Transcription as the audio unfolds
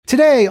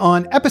Today,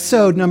 on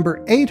episode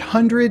number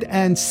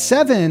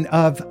 807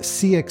 of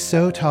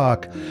CXO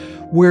Talk,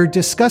 we're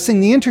discussing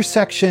the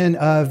intersection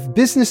of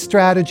business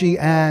strategy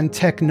and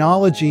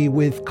technology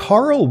with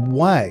Carl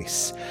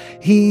Weiss.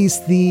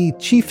 He's the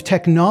Chief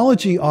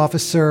Technology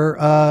Officer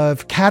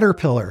of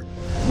Caterpillar.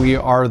 We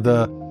are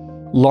the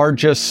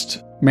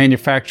largest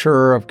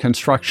manufacturer of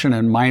construction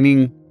and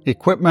mining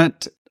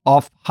equipment,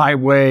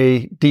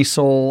 off-highway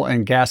diesel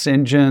and gas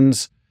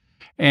engines,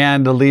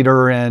 and a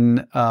leader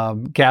in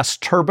gas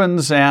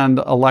turbines and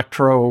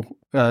electro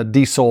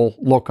diesel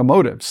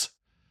locomotives.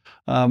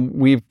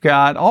 We've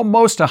got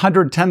almost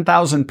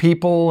 110,000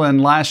 people,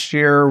 and last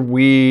year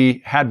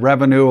we had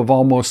revenue of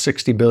almost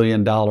 $60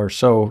 billion.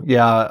 So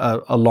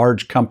a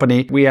large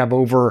company. We have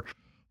over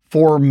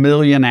 4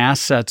 million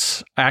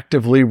assets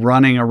actively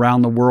running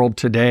around the world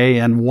today,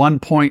 and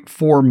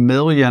 1.4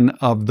 million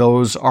of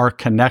those are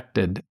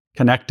connected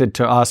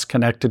to us,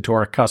 connected to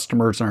our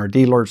customers and our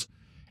dealers.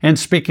 And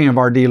speaking of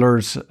our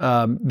dealers,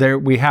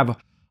 we have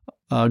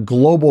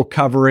global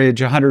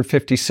coverage,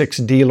 156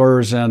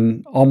 dealers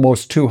in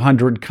almost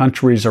 200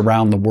 countries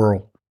around the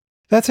world.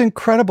 That's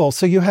incredible.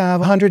 So you have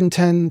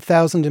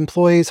 110,000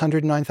 employees,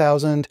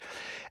 109,000,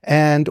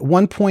 and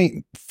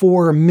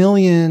 1.4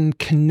 million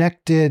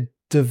connected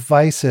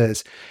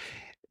devices.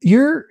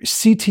 You're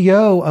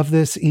CTO of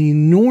this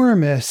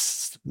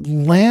enormous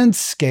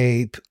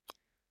landscape.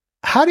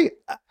 How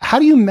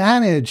do you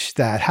manage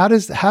that? How do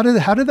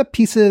the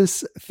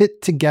pieces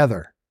fit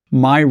together?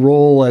 My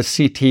role as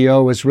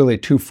CTO is really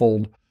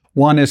twofold.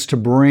 One is to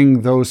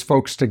bring those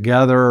folks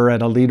together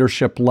at a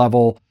leadership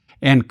level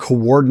and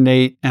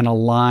coordinate and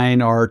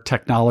align our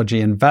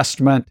technology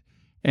investment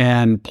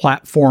and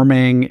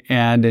platforming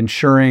and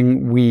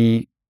ensuring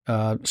we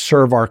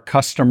serve our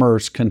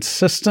customers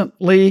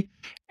consistently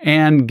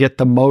and get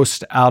the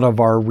most out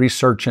of our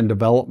research and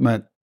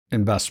development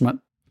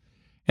investment.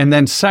 And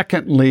then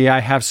secondly, I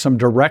have some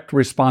direct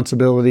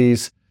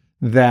responsibilities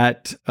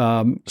that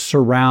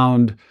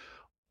surround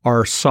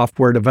our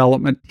software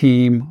development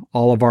team,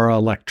 all of our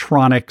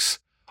electronics,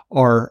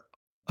 our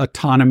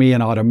autonomy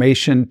and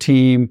automation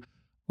team,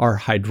 our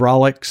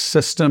hydraulic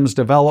systems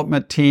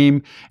development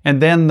team,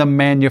 and then the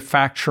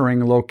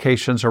manufacturing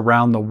locations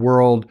around the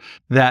world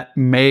that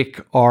make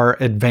our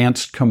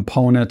advanced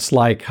components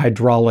like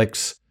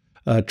hydraulics,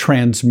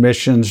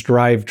 transmissions,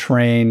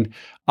 drivetrain,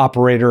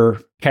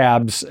 operator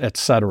cabs,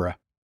 etc.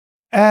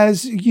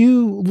 As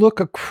you look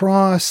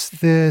across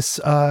this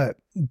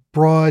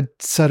broad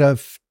set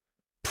of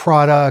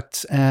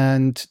products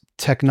and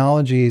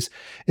technologies,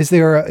 is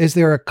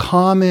there a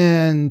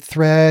common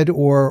thread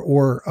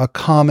or a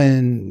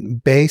common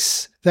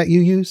base that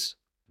you use?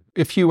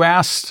 If you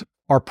asked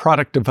our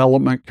product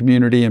development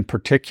community in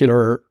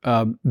particular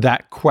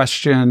that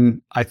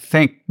question, I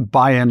think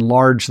by and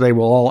large they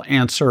will all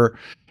answer,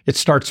 it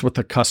starts with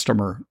the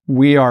customer.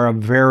 We are a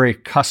very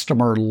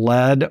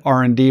customer-led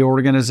R&D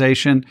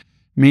organization,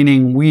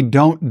 meaning we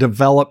don't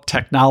develop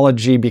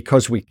technology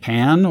because we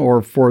can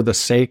or for the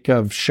sake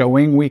of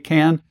showing we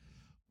can,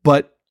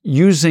 but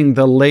using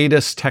the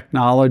latest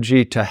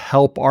technology to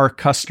help our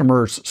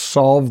customers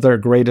solve their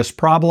greatest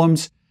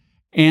problems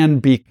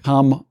and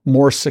become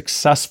more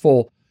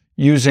successful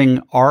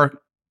using our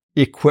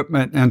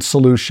equipment and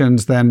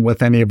solutions than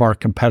with any of our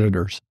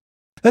competitors.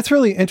 That's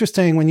really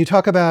interesting. When you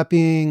talk about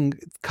being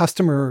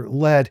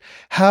customer-led,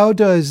 how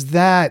does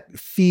that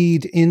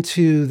feed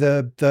into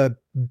the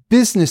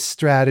business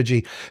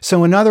strategy?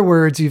 So in other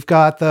words, you've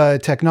got the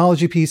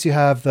technology piece, you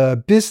have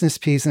the business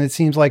piece, and it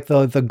seems like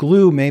the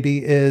glue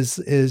maybe is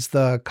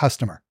the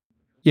customer.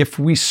 If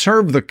we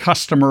serve the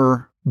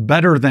customer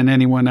better than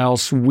anyone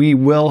else, we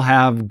will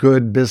have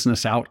good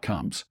business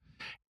outcomes.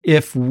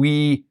 If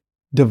we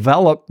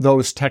develop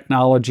those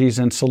technologies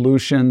and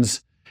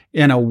solutions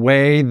in a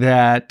way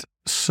that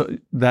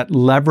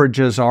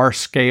leverages our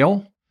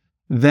scale,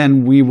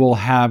 then we will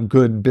have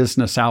good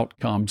business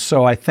outcomes.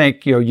 So I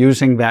think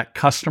using that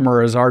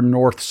customer as our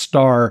North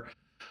Star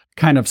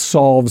kind of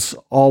solves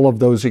all of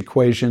those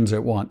equations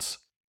at once.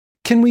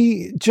 Can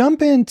we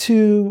jump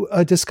into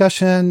a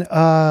discussion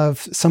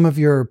of some of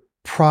your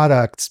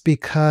products?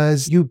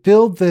 Because you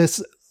build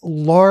this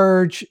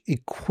large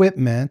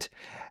equipment,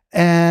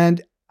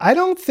 and I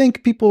don't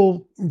think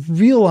people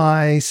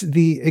realize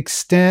the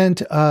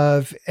extent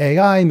of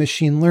AI,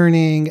 machine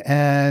learning,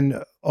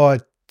 and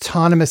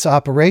autonomous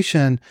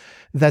operation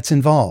that's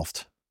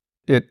involved.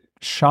 It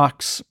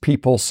shocks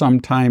people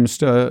sometimes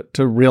to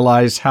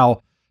realize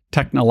how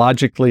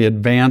technologically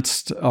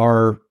advanced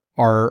our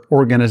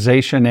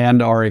organization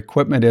and our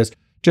equipment is.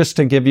 Just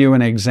to give you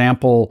an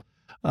example,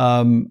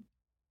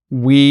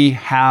 we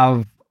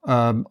have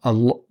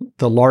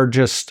the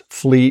largest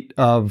fleet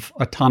of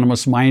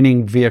autonomous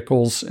mining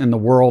vehicles in the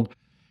world,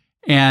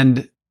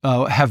 and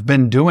have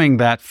been doing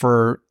that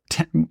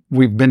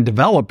we've been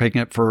developing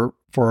it for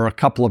a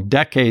couple of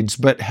decades,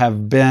 but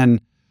have been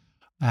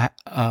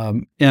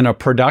in a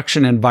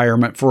production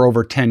environment for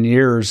over 10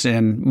 years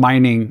in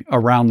mining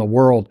around the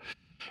world.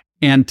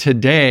 And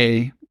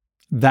today,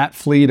 that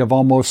fleet of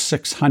almost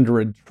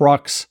 600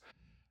 trucks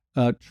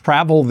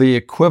travel the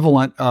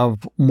equivalent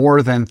of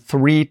more than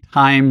 3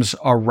 times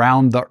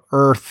around the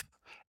earth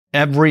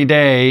every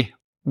day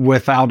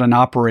without an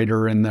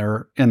operator in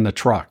the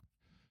truck.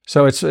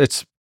 So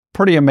it's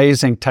pretty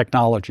amazing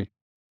technology.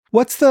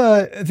 What's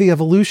the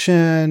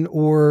evolution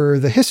or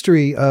the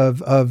history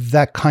of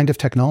that kind of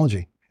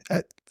technology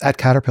at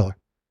Caterpillar?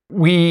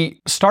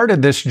 We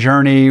started this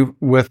journey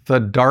with the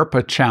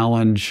DARPA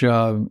challenge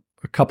a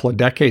couple of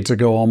decades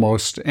ago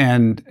almost,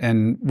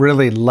 and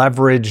really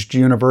leveraged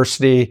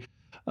university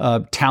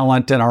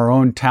talent and our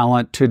own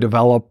talent to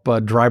develop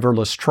a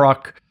driverless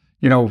truck.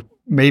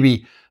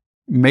 Maybe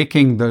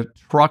making the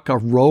truck a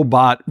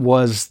robot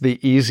was the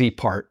easy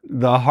part.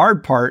 The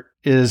hard part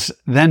is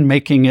then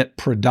making it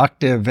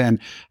productive and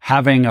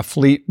having a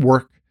fleet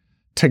work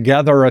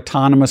together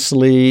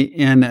autonomously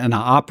in an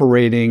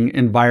operating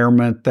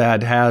environment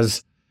that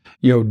has,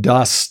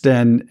 dust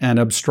and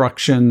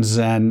obstructions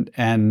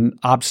and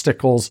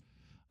obstacles.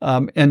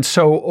 And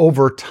so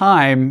over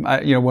time,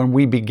 when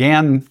we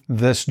began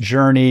this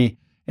journey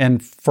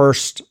and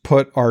first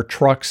put our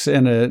trucks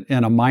in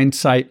a mine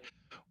site,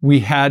 we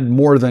had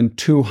more than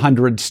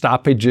 200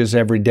 stoppages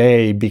every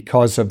day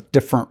because of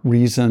different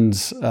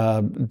reasons,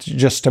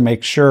 just to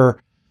make sure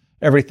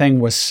everything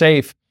was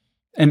safe.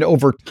 And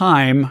over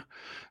time,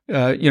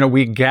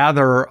 we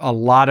gather a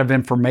lot of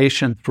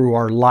information through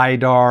our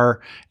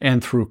LiDAR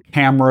and through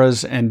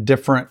cameras and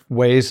different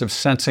ways of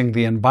sensing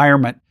the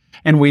environment.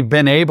 And we've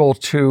been able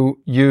to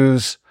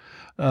use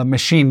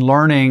machine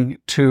learning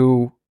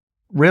to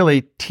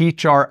really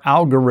teach our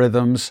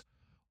algorithms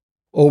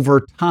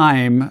over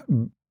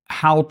time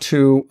how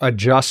to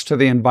adjust to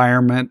the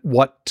environment,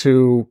 what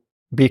to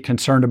be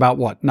concerned about,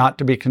 what not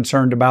to be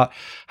concerned about,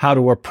 how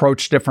to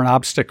approach different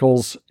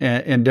obstacles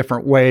in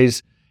different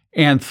ways.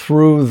 And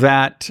through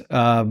that,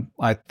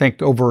 I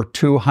think over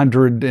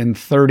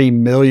 230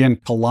 million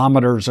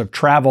kilometers of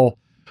travel,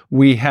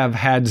 we have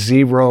had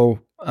zero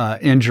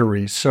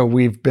injuries. So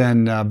we've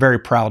been very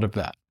proud of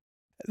that.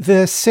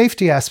 The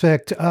safety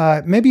aspect,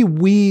 maybe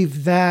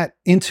weave that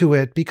into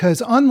it,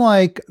 because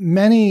unlike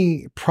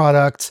many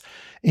products,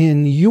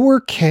 in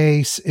your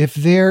case, if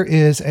there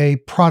is a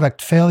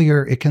product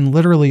failure, it can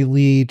literally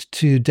lead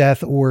to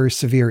death or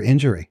severe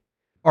injury.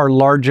 Our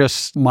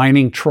largest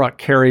mining truck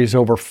carries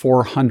over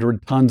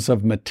 400 tons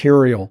of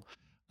material.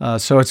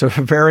 So it's a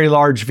very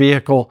large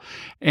vehicle,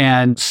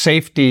 and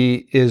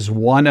safety is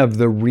one of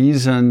the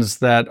reasons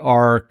that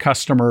our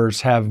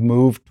customers have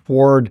moved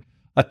toward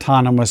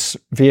autonomous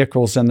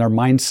vehicles in their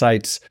mine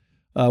sites.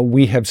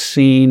 We have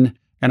seen,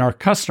 and our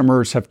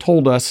customers have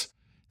told us,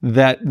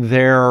 that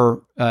their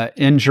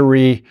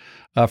injury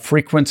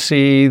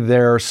frequency,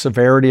 their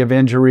severity of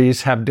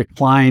injuries have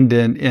declined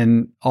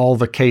in all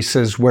the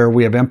cases where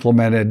we have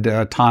implemented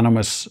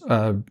autonomous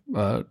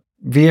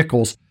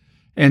vehicles.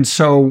 And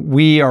so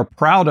we are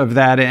proud of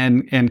that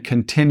and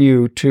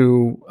continue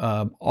to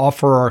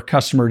offer our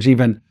customers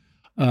even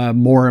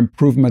more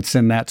improvements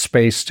in that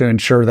space to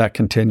ensure that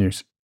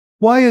continues.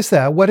 Why is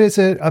that? What is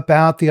it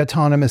about the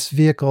autonomous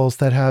vehicles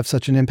that have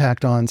such an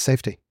impact on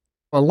safety?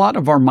 A lot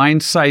of our mine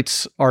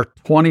sites are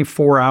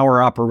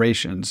 24-hour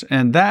operations,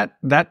 and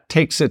that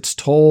takes its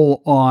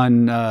toll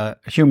on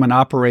human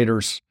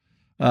operators.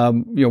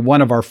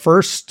 One of our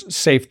first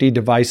safety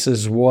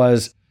devices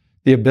was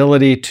the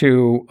ability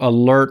to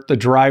alert the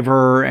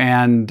driver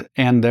and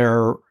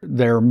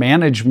their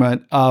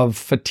management of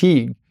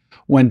fatigue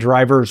when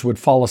drivers would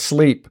fall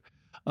asleep.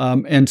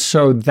 And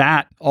so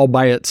that all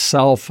by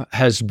itself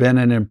has been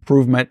an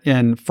improvement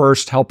in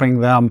first helping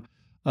them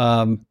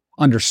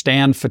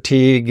understand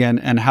fatigue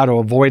and how to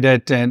avoid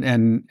it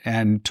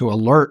and to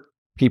alert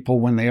people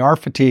when they are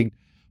fatigued.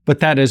 But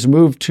that has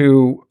moved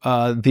to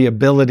the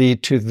ability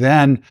to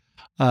then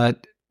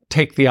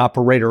take the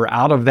operator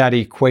out of that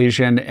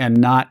equation and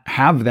not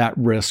have that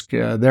risk.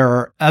 There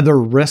are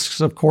other risks,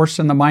 of course,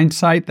 in the mine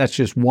site. That's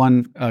just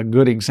one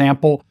good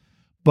example.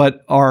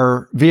 But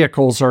our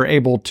vehicles are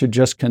able to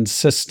just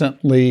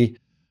consistently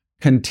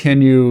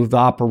continue the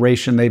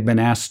operation they've been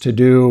asked to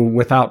do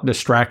without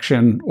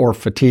distraction or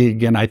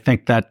fatigue. And I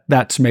think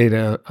that's made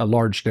a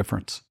large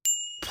difference.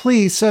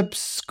 Please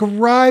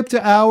subscribe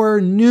to our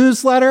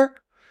newsletter,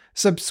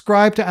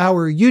 subscribe to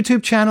our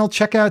YouTube channel,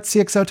 check out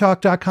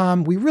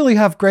cxotalk.com. We really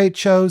have great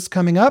shows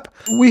coming up.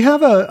 We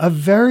have a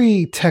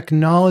very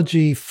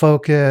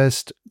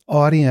technology-focused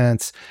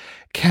audience.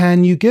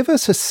 Can you give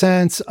us a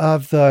sense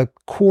of the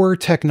core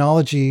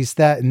technologies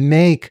that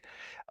make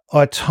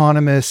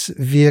autonomous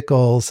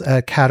vehicles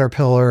at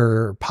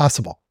Caterpillar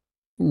possible?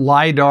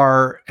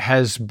 LiDAR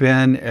has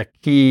been a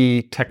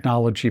key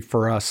technology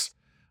for us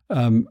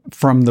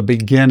from the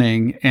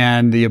beginning,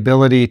 and the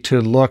ability to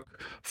look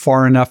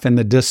far enough in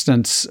the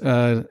distance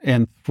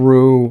and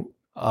through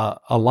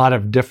a lot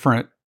of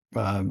different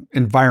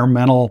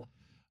environmental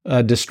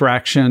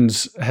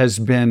distractions has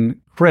been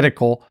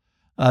critical.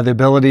 The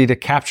ability to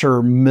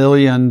capture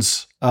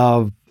millions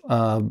of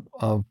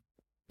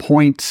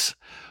points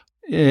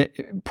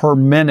per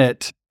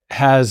minute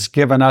has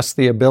given us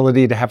the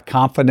ability to have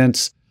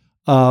confidence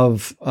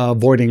of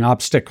avoiding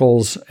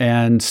obstacles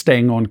and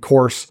staying on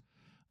course.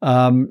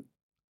 Um,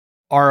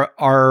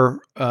 our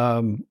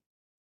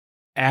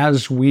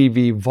as we've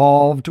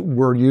evolved,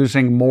 we're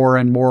using more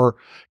and more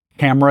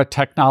camera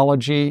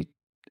technology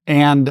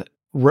and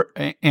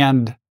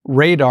and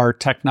radar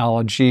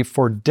technology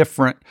for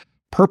different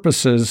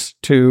purposes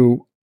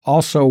to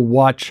also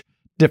watch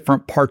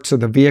different parts of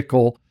the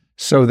vehicle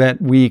so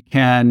that we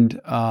can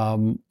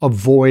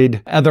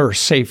avoid other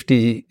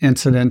safety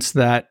incidents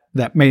that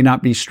may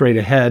not be straight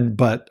ahead,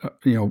 but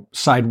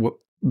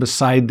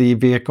beside the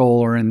vehicle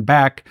or in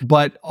back.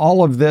 But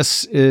all of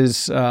this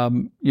is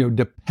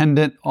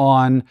dependent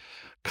on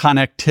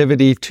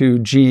connectivity to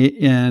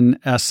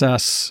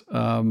GNSS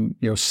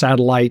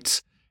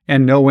satellites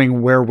and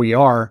knowing where we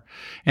are.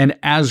 And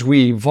as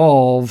we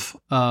evolve,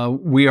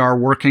 we are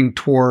working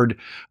toward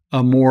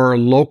a more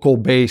local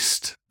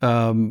based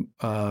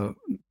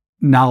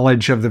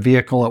knowledge of the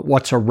vehicle at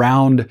what's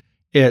around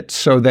it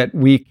so that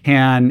we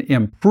can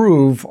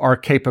improve our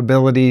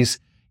capabilities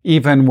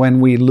even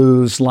when we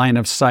lose line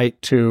of sight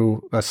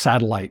to a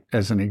satellite,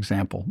 as an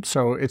example.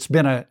 So it's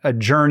been a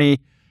journey,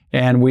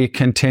 and we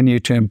continue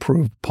to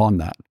improve upon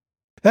that.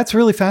 That's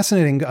really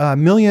fascinating.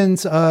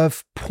 Millions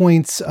of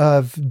points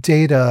of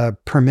data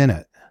per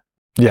minute.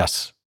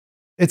 Yes.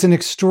 It's an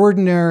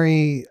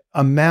extraordinary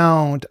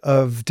amount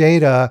of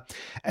data,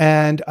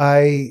 and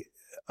I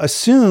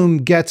assume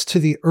gets to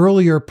the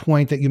earlier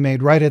point that you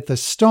made right at the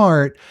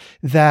start,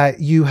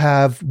 that you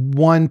have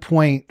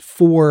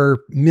 1.4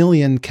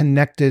 million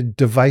connected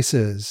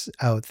devices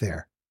out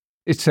there.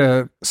 It's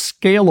a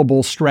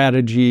scalable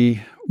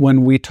strategy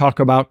when we talk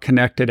about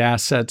connected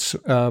assets,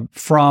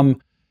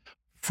 from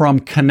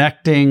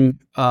connecting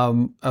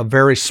a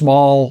very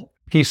small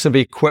piece of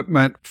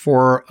equipment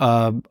for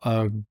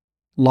a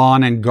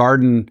lawn and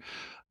garden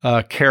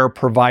care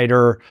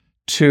provider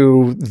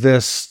to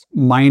this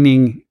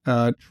mining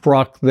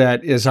truck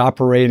that is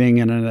operating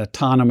in an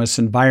autonomous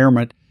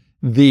environment.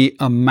 The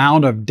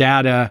amount of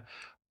data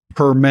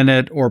per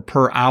minute or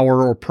per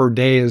hour or per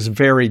day is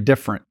very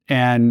different.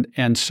 And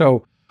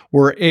so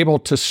we're able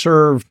to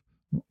serve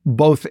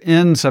both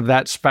ends of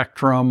that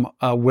spectrum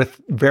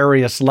with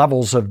various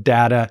levels of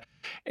data.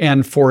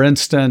 And for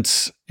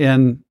instance,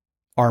 in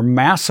our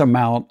mass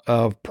amount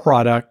of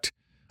product,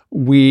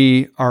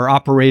 we are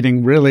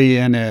operating really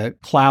in a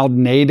cloud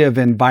native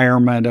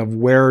environment of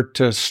where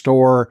to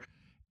store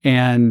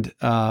and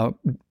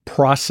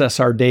process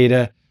our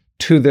data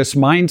to this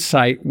mine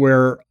site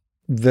where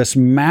this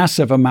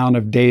massive amount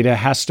of data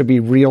has to be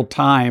real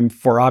time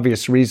for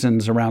obvious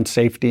reasons around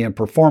safety and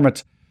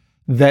performance,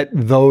 that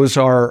those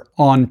are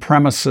on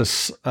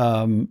premises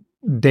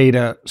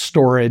data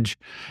storage.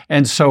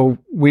 And so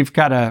we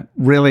have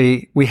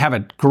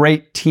a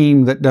great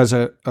team that does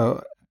a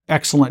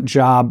excellent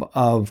job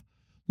of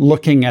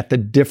looking at the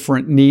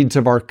different needs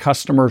of our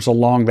customers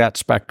along that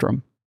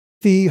spectrum.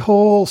 The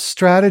whole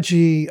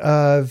strategy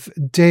of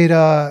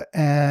data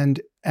and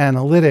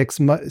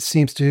analytics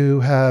seems to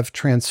have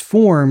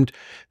transformed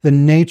the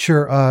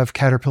nature of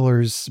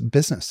Caterpillar's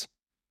business.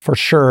 For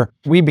sure.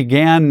 We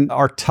began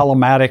our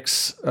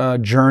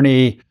telematics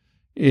journey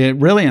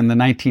really in the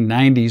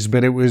 1990s,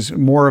 but it was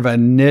more of a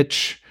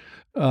niche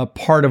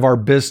part of our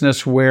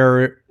business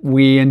where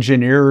we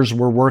engineers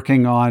were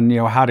working on,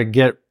 how to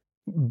get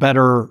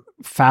better,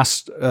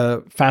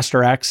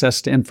 faster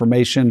access to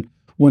information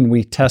when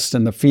we test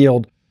in the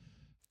field.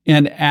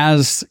 And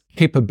as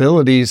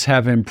capabilities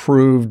have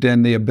improved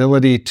and the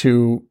ability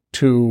to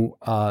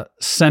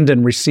send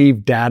and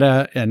receive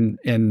data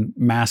in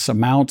mass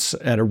amounts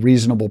at a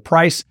reasonable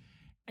price,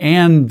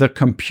 and the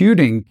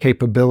computing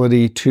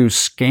capability to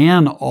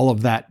scan all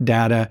of that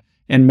data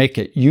and make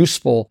it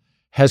useful,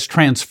 has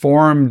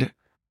transformed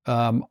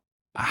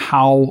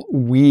how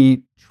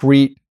we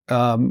treat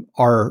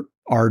our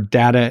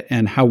data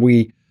and how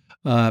we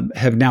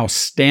have now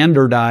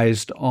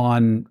standardized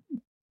on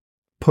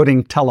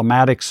putting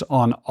telematics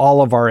on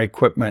all of our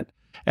equipment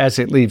as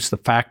it leaves the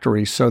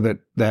factory, so that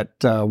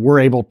we're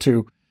able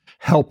to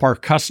help our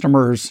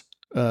customers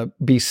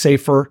be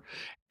safer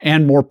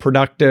and more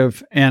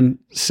productive and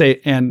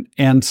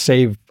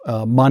save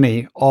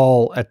money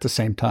all at the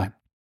same time.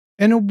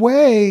 In a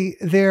way,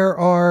 there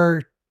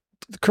are,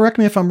 correct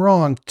me if I'm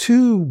wrong,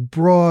 two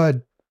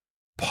broad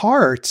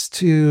parts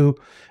to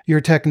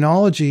your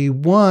technology.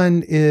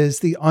 One is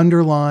the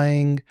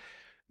underlying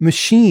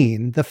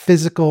machine, the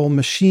physical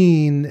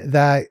machine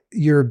that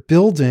you're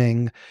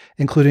building,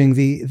 including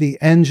the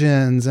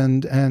engines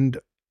and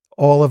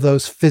all of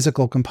those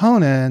physical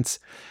components.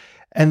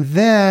 And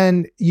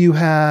then you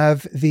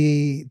have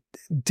the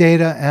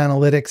data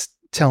analytics,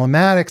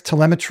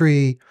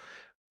 telemetry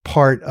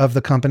part of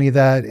the company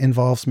that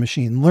involves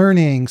machine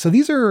learning. So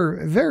these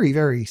are very,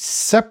 very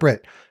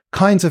separate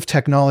kinds of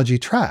technology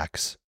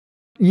tracks.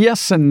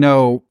 Yes and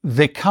no.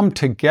 They come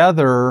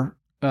together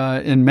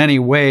in many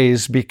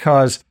ways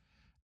because,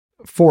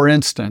 for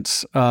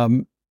instance,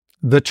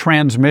 the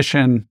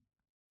transmission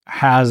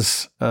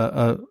has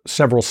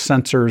several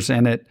sensors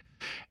in it,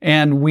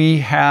 and we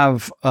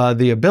have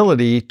the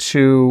ability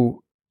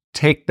to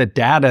take the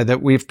data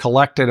that we've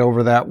collected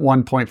over that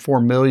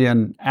 1.4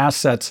 million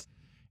assets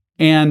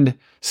and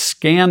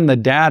scan the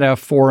data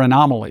for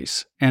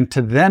anomalies, and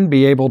to then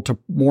be able to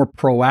more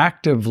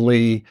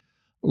proactively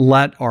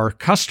let our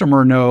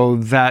customer know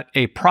that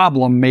a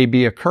problem may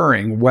be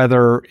occurring,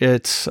 whether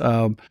it's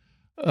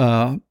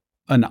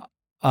an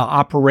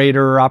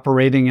operator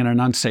operating in an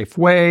unsafe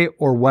way,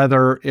 or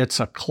whether it's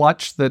a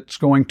clutch that's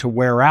going to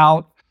wear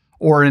out,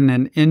 or in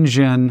an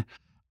engine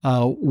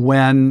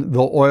when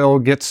the oil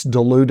gets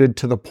diluted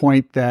to the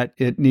point that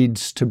it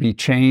needs to be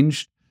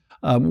changed.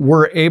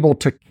 We're able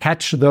to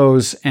catch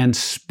those and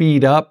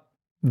speed up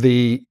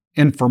the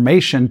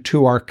information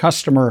to our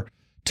customer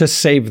to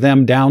save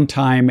them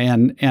downtime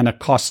and a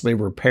costly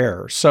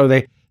repair. So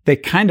they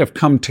kind of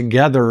come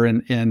together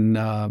in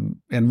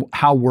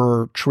how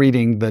we're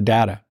treating the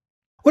data.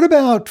 What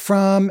about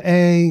from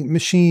a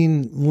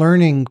machine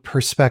learning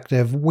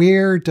perspective?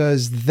 Where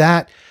does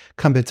that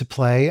come into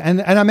play?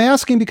 And I'm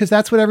asking because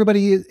that's what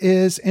everybody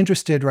is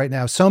interested right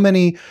now. So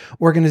many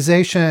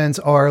organizations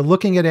are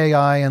looking at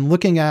AI and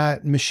looking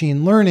at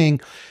machine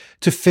learning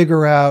to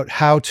figure out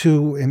how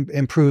to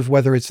improve,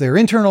 whether it's their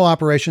internal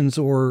operations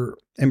or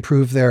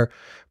improve their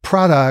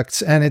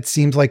products. And it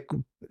seems like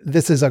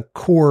this is a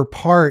core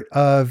part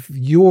of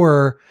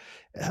your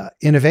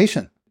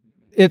innovation.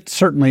 It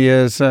certainly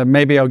is.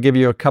 Maybe I'll give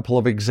you a couple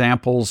of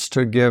examples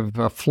to give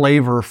a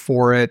flavor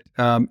for it.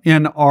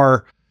 In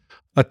our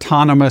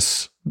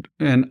autonomous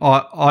and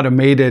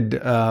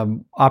automated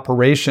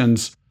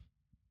operations,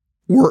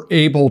 we're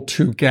able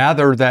to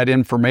gather that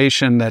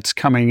information that's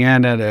coming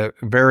in at a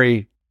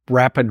very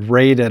rapid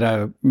rate, at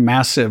a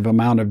massive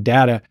amount of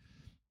data,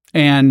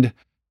 and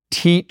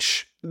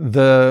teach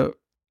the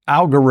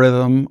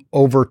algorithm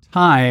over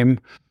time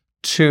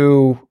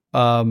to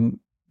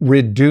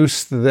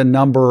reduce the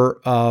number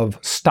of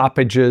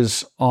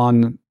stoppages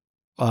on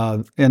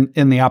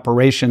in the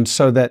operation,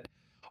 so that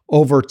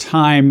over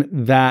time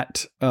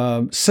that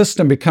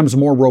system becomes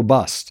more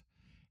robust.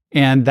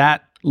 And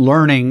that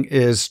learning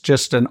is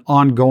just an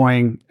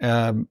ongoing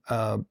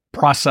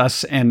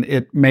process, and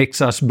it makes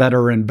us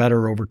better and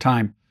better over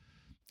time.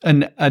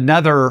 And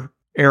another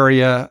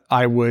area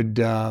I would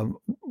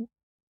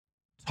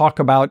talk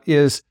about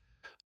is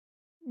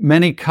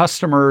many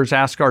customers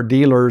ask our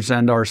dealers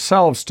and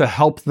ourselves to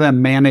help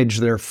them manage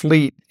their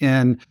fleet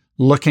in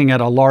looking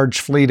at a large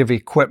fleet of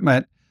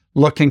equipment,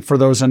 looking for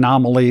those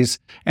anomalies.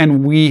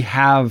 And we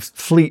have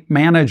fleet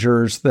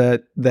managers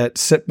that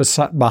sit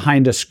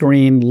behind a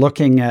screen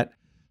looking at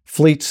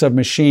fleets of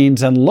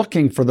machines and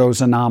looking for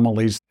those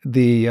anomalies,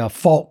 the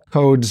fault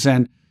codes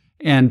and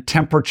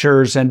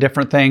temperatures and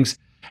different things.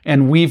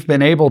 And we've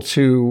been able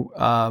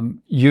to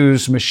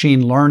use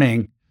machine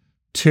learning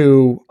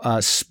to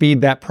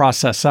speed that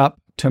process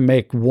up, to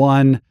make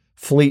one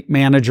fleet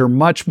manager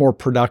much more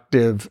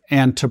productive,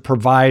 and to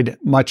provide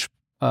much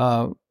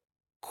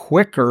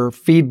quicker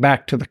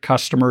feedback to the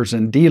customers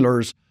and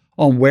dealers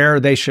on where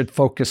they should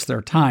focus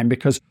their time,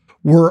 because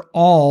we're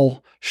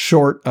all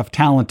short of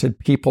talented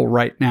people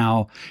right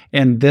now.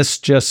 And this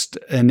just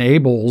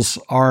enables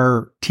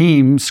our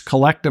teams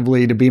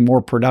collectively to be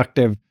more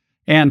productive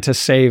and to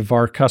save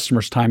our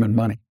customers time and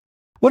money.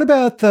 What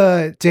about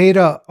the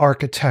data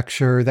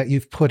architecture that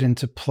you've put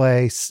into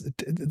place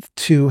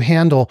to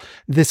handle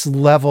this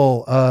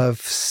level of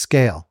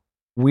scale?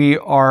 We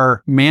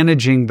are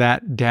managing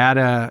that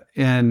data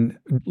in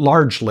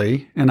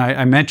largely, and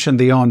I mentioned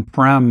the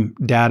on-prem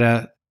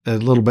data a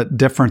little bit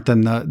different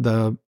than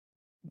the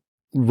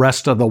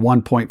rest of the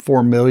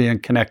 1.4 million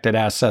connected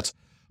assets.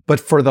 But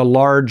for the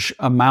large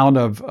amount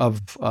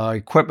of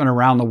equipment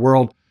around the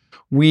world,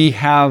 we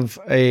have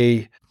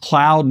a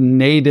cloud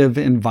native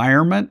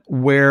environment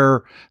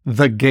where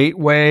the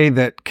gateway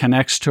that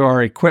connects to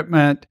our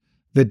equipment,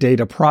 the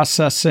data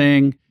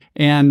processing,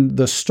 and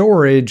the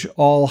storage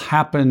all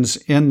happens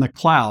in the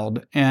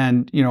cloud.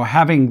 And,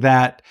 having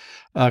that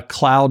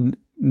cloud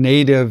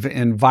native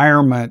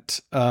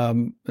environment,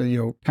 kind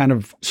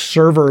of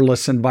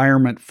serverless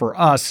environment for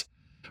us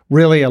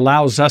really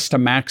allows us to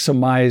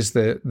maximize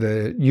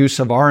the use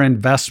of our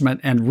investment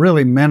and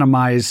really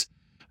minimize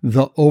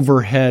the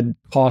overhead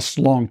costs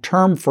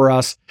long-term for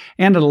us,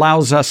 and it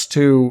allows us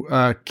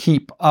to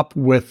keep up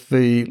with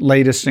the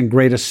latest and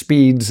greatest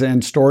speeds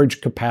and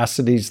storage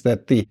capacities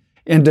that the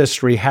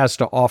industry has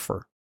to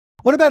offer.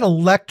 What about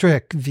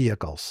electric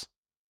vehicles?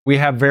 We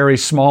have very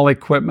small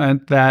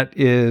equipment that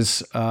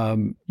is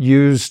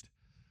used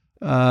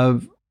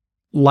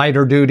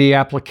lighter duty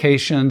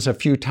applications a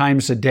few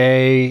times a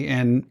day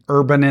in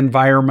urban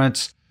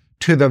environments,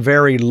 to the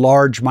very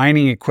large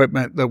mining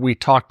equipment that we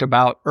talked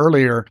about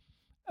earlier.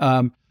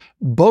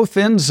 Both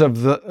ends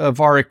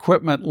of our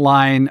equipment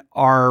line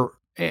are,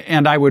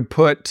 and I would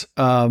put,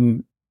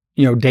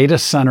 data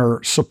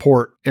center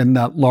support in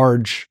that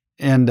large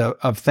end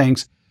of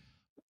things.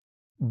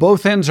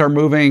 Both ends are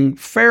moving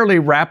fairly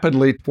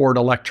rapidly toward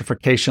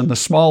electrification. The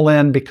small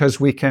end, because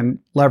we can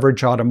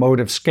leverage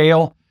automotive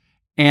scale,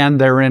 and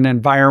they're in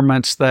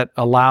environments that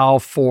allow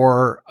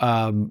for,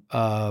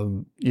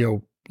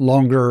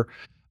 longer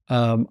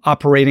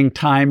operating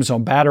times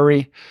on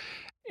battery.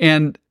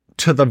 And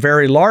to the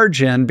very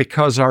large end,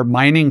 because our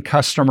mining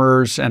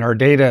customers and our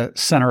data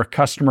center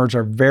customers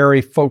are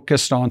very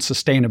focused on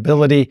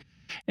sustainability,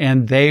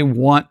 and they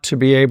want to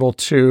be able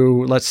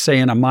to, let's say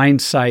in a mine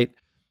site,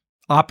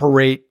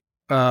 operate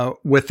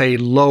with a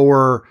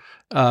lower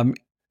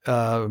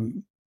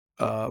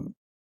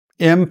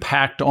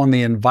impact on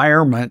the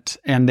environment,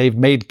 and they've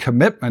made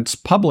commitments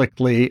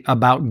publicly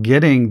about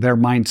getting their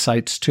mine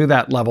sites to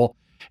that level.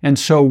 And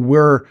so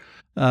we're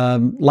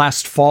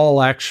last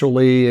fall,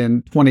 actually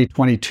in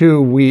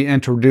 2022, we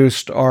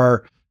introduced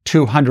our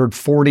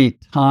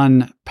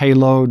 240-ton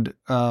payload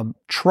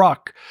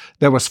truck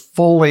that was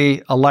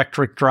fully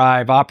electric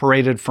drive,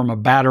 operated from a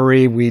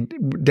battery. We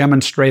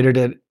demonstrated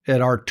it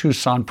at our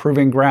Tucson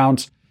proving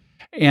grounds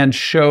and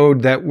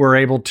showed that we're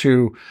able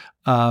to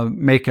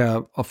make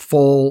a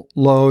full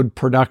load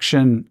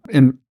production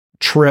in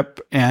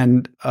trip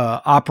and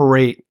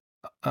operate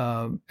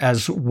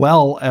as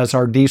well as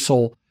our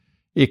diesel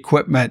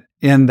equipment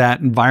in that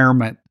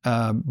environment.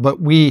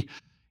 But we,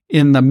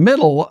 in the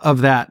middle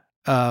of that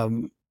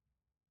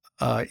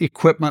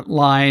equipment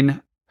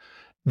line,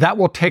 that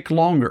will take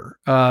longer,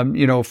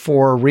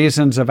 for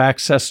reasons of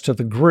access to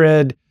the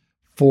grid,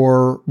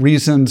 for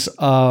reasons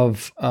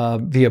of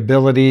the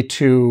ability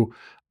to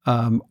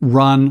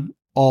run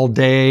all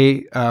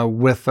day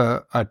with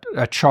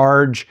a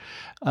charge.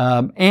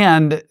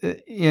 And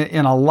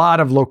in a lot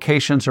of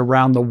locations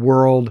around the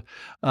world,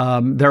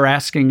 they're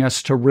asking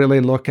us to really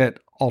look at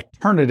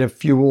alternative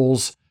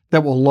fuels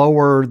that will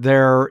lower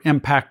their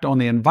impact on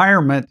the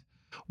environment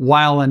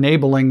while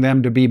enabling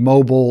them to be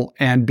mobile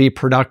and be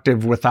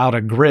productive without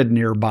a grid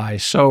nearby.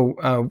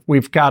 So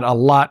we've got a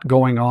lot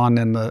going on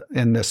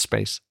in this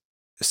space.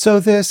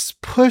 So this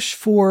push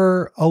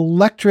for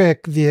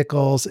electric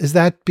vehicles, is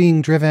that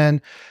being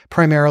driven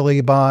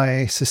primarily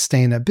by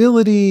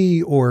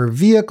sustainability or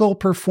vehicle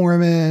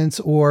performance,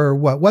 or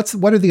what?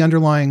 What are the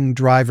underlying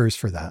drivers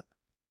for that?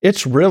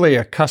 It's really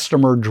a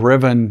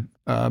customer-driven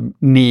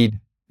need,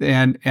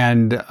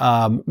 and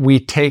we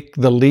take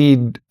the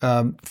lead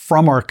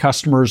from our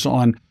customers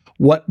on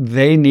what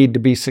they need to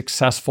be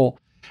successful.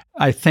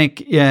 I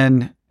think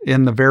in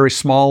the very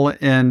small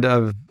end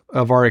of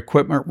our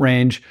equipment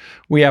range,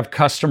 we have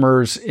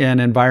customers in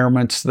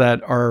environments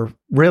that are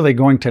really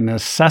going to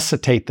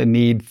necessitate the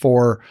need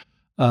for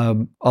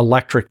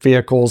electric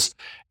vehicles,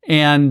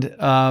 and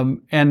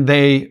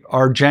they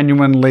are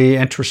genuinely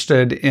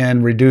interested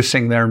in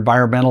reducing their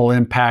environmental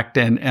impact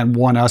and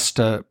want us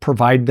to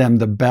provide them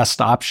the best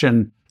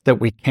option that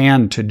we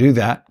can to do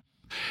that.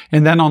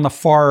 And then on the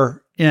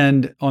far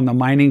end, on the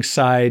mining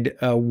side,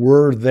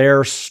 we're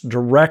there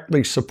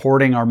directly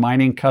supporting our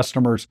mining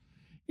customers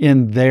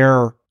in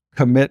their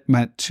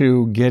commitment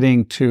to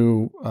getting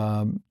to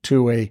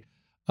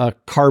a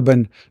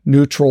carbon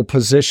neutral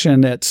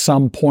position at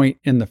some point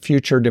in the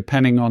future,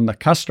 depending on the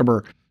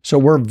customer. So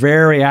we're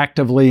very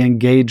actively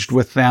engaged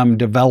with them,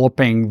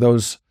 developing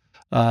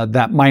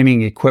that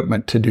mining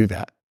equipment to do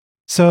that.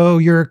 So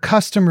your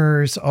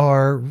customers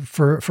are,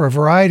 for a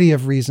variety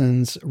of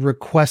reasons,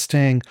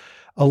 requesting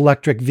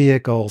electric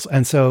vehicles,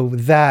 and so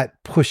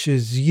that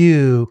pushes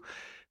you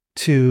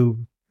to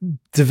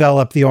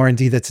develop the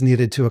R&D that's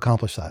needed to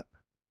accomplish that.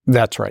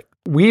 That's right.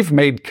 We've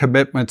made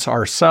commitments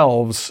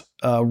ourselves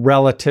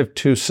relative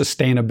to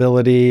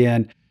sustainability,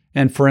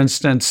 and for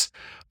instance,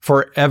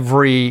 for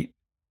every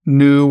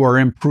new or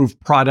improved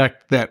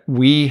product that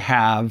we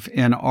have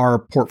in our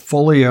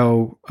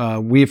portfolio,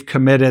 we've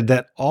committed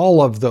that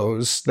all of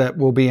those that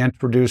will be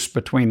introduced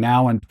between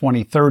now and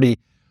 2030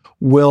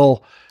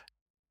 will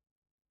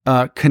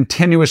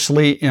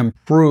continuously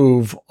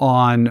improve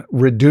on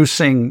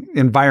reducing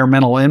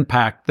environmental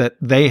impact that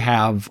they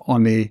have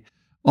on the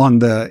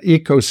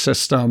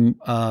ecosystem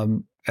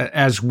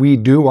as we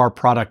do our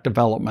product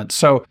development.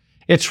 So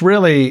it's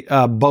really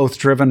both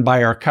driven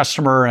by our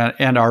customer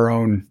and our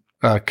own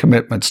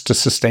commitments to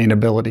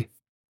sustainability.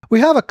 We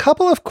have a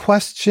couple of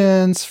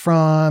questions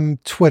from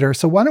Twitter,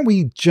 so why don't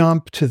we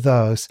jump to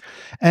those?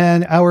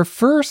 And our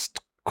first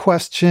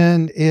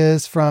question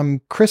is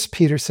from Chris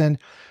Peterson,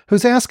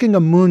 who's asking a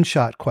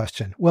moonshot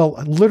question.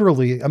 Well,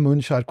 literally a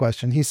moonshot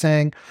question. He's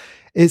saying,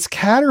 is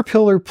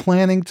Caterpillar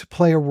planning to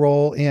play a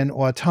role in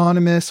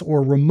autonomous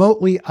or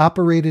remotely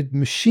operated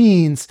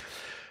machines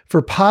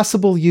for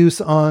possible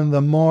use on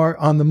the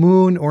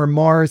moon or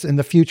Mars in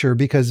the future,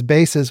 because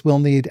bases will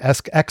need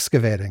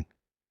excavating?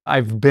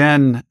 I've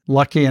been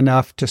lucky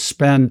enough to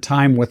spend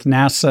time with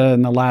NASA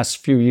in the last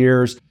few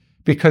years,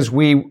 because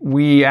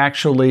we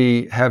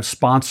actually have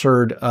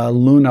sponsored a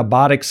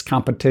Lunabotics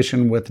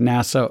competition with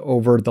NASA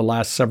over the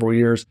last several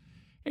years.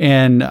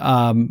 And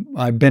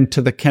I've been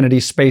to the Kennedy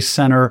Space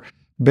Center,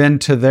 been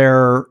to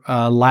their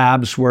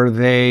labs where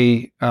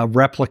they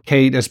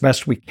replicate as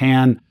best we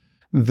can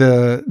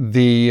the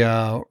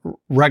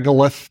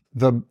regolith,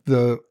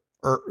 the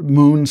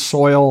moon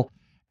soil,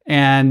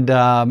 and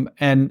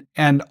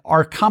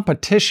our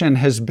competition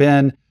has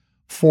been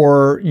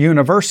for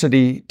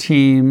university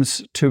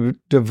teams to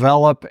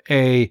develop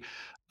a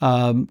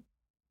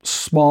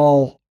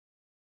small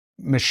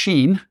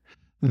machine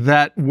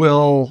that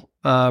will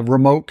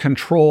remote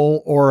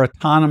control or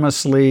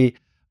autonomously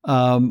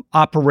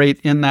operate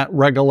in that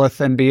regolith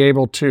and be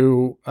able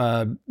to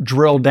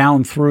drill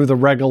down through the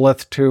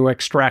regolith to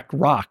extract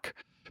rock,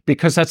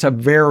 because that's a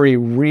very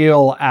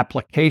real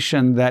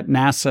application that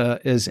NASA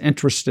is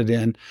interested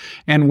in.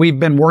 And we've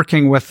been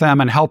working with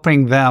them and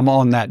helping them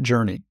on that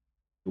journey.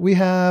 We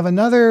have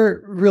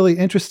another really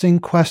interesting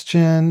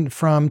question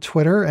from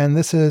Twitter, and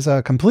this is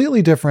a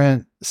completely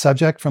different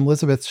subject from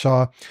Elizabeth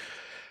Shaw,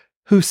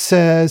 who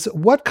says,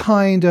 what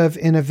kind of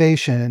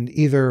innovation,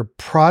 either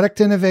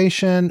product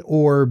innovation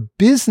or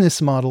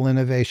business model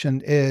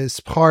innovation, is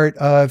part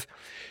of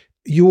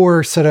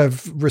your set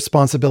of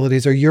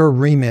responsibilities or your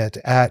remit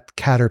at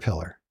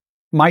Caterpillar?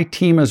 My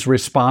team is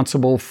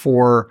responsible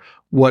for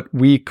what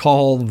we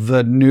call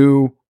the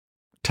new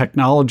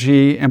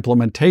technology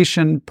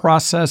implementation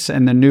process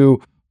and the new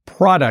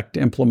product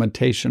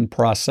implementation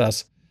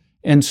process.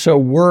 And so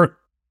we're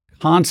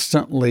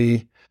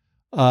constantly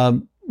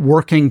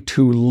working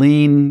to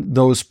lean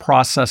those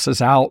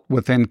processes out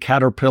within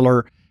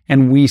Caterpillar,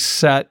 and we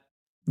set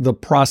the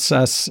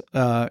process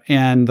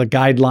and the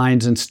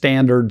guidelines and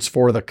standards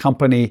for the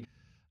company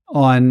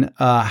on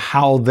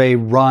how they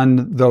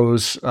run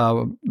those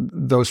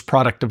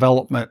product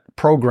development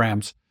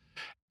programs.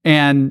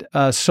 And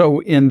so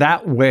in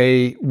that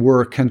way,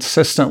 we're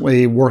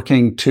consistently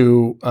working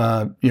to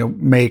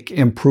make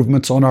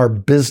improvements on our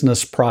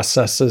business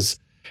processes.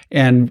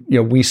 And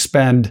we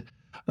spend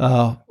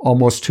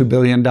almost $2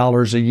 billion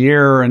a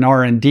year in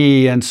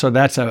R&D, and so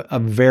that's a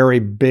very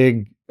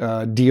big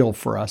deal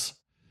for us.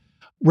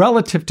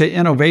 Relative to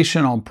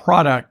innovation on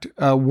product,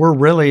 we're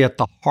really at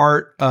the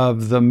heart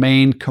of the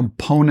main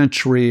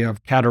componentry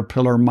of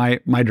Caterpillar.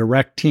 My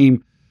direct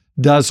team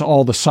does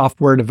all the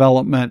software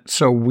development,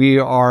 so we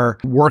are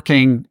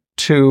working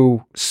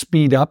to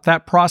speed up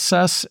that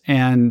process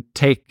and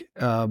take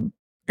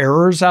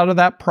errors out of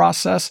that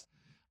process.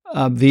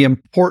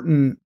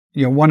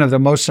 One of the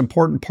most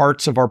important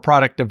parts of our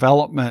product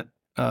development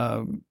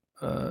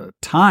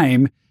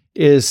time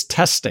is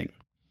testing.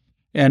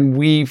 And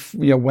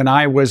when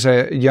I was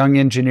a young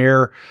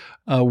engineer,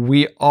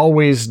 we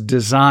always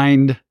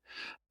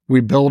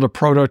we built a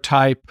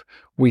prototype,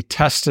 we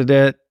tested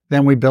it,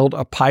 then we built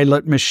a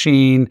pilot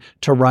machine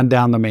to run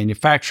down the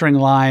manufacturing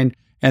line,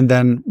 and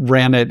then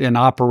ran it in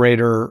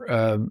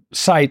operator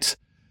sites.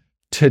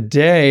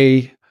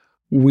 Today,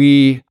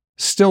 we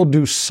still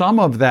do some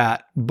of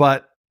that,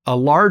 but a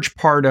large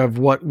part of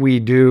what we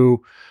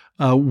do,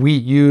 we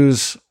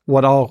use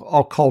what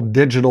I'll call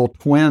digital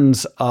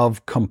twins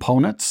of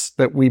components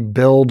that we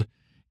build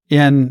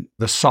in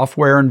the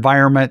software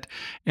environment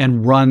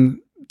and run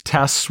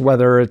tests,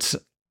 whether it's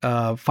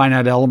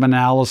finite element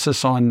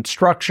analysis on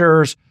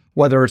structures,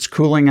 whether it's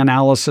cooling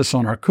analysis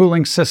on our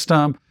cooling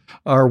system,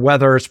 or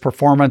whether it's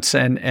performance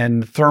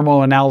and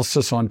thermal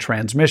analysis on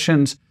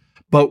transmissions.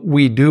 But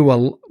we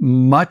do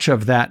much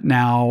of that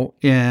now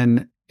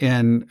in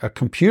a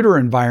computer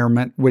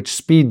environment, which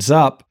speeds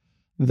up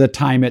the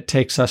time it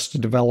takes us to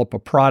develop a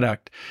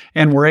product.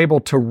 And we're able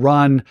to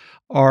run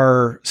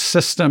our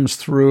systems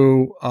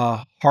through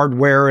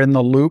hardware in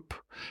the loop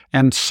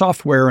and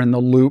software in the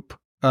loop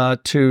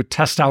to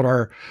test out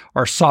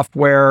our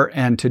software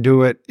and to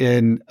do it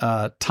in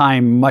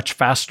time much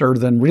faster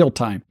than real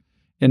time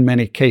in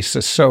many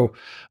cases. So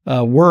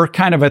we're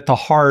kind of at the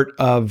heart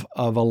of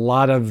a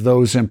lot of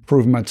those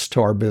improvements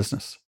to our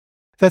business.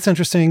 That's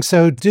interesting.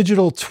 So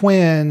digital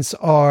twins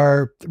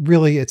are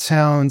really, it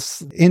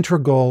sounds,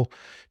 integral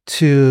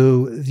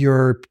to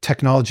your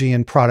technology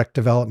and product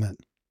development.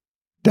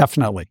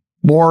 Definitely.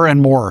 More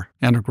and more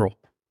integral.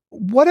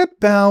 What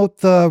about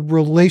the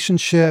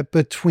relationship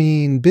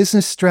between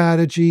business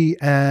strategy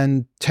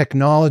and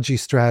technology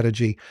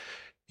strategy?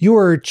 You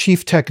are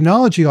Chief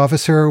Technology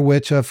Officer,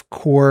 which of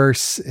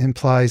course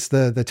implies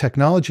the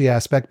technology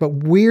aspect, but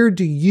where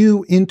do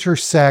you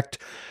intersect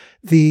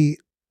the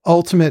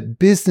ultimate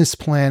business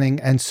planning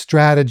and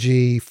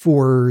strategy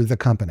for the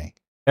company?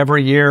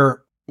 Every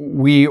year,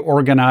 we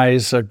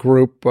organize a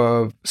group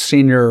of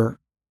senior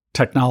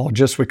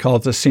technologists. We call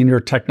it the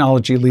Senior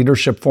Technology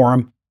Leadership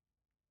Forum.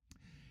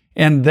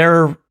 And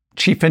they're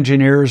chief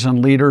engineers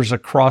and leaders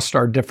across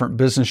our different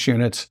business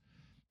units.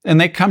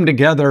 And they come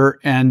together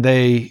and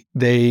they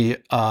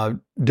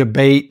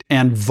debate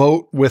and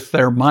vote with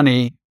their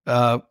money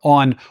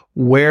on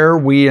where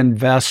we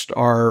invest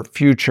our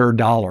future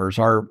dollars,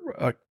 our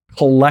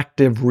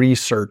collective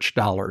research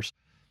dollars.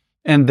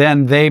 And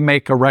then they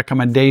make a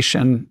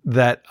recommendation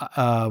that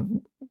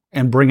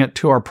and bring it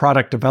to our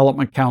product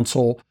development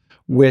council,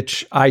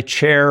 which I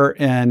chair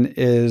and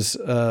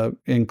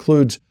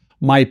includes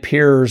my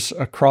peers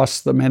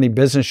across the many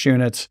business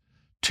units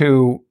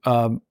to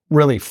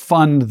really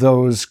fund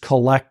those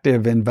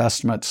collective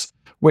investments,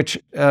 which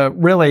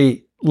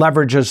really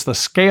leverages the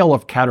scale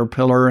of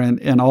Caterpillar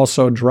and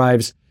also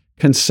drives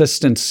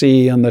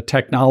consistency in the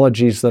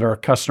technologies that our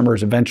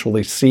customers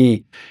eventually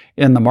see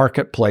in the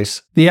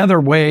marketplace. The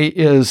other way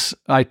is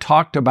I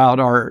talked about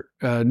our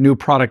new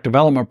product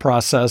development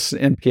process,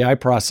 NPI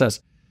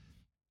process,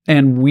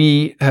 and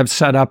we have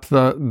set up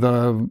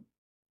the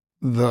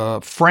the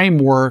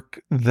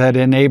framework that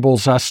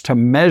enables us to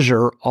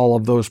measure all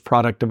of those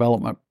product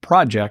development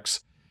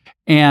projects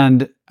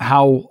and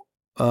how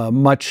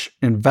much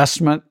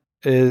investment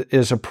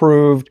is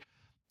approved,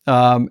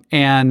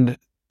 and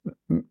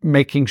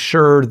making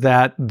sure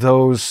that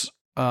those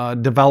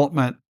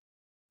development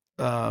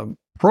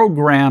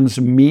programs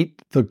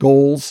meet the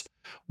goals,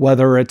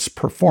 whether it's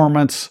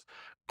performance,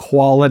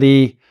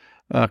 quality,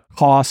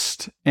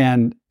 cost,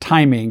 and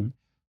timing,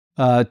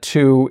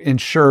 to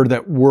ensure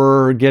that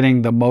we're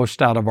getting the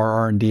most out of our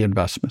R&D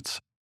investments.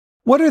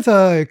 What are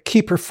the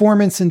key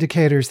performance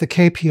indicators, the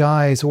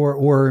KPIs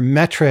or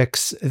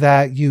metrics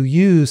that you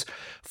use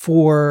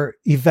for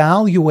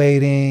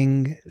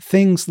evaluating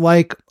things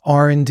like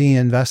R&D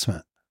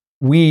investment?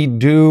 We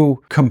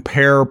do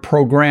compare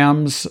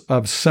programs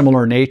of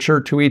similar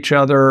nature to each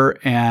other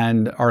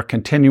and are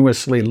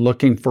continuously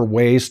looking for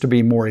ways to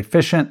be more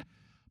efficient.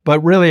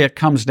 But really, it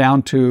comes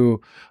down to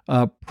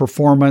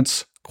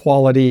performance,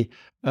 quality,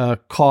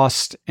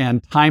 cost,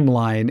 and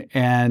timeline,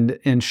 and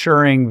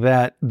ensuring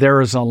that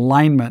there is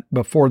alignment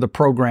before the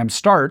program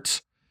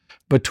starts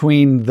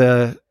between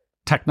the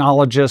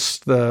technologists,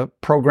 the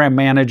program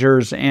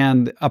managers,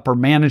 and upper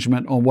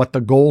management on what the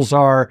goals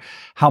are,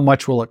 how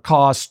much will it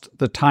cost,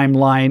 the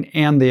timeline,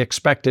 and the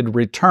expected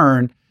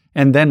return.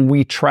 And then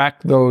we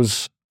track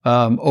those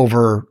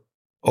over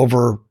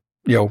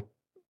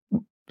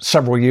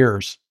several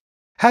years.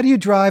 How do you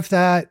drive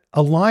that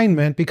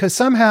alignment? Because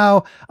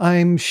somehow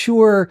I'm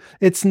sure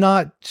it's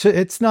not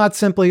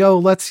simply, oh,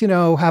 let's,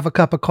 have a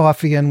cup of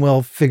coffee and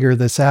we'll figure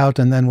this out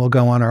and then we'll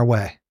go on our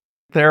way.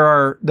 There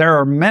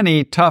are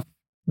many tough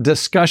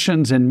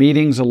discussions and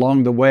meetings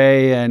along the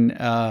way. And,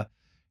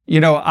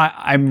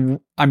 I'm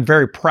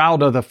very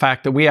proud of the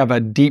fact that we have a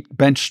deep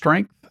bench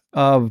strength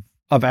of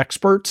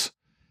experts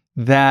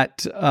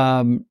that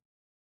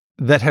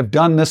have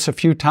done this a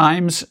few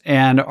times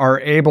and are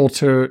able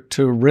to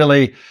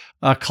really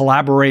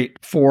collaborate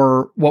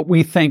for what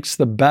we think's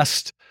the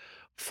best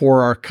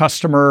for our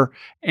customer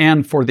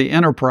and for the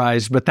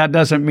enterprise. But that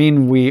doesn't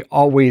mean we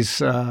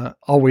always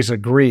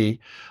agree.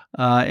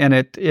 And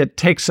it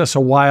takes us a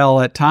while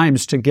at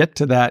times to get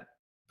to that.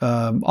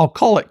 I'll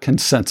call it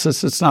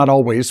consensus. It's not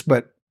always,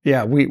 but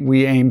yeah,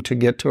 we aim to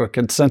get to a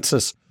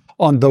consensus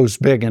on those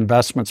big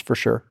investments for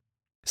sure.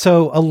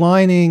 So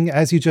aligning,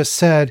 as you just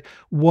said,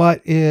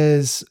 what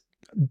is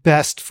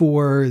best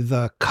for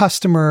the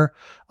customer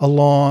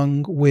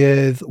along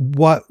with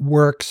what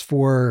works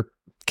for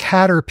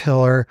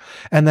Caterpillar.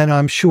 And then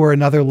I'm sure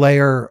another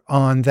layer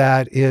on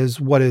that is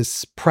what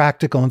is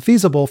practical and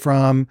feasible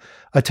from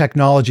a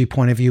technology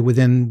point of view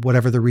within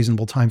whatever the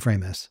reasonable time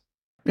frame is.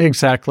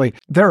 Exactly.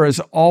 There is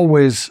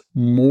always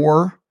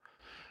more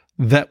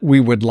that we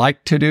would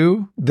like to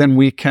do than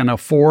we can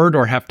afford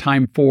or have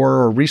time for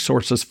or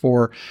resources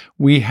for.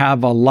 We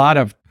have a lot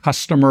of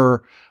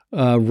customer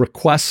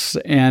requests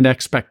and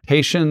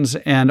expectations,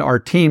 and our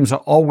teams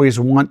always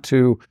want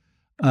to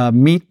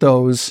meet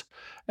those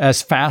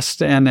as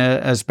fast and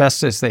as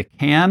best as they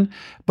can.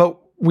 But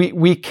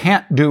we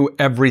can't do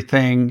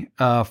everything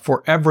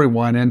for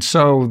everyone. And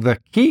so the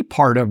key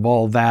part of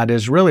all that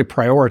is really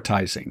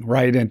prioritizing,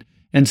 right?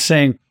 And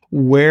saying,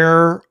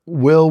 where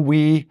will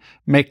we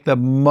make the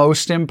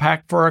most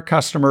impact for our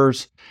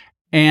customers?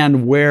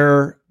 And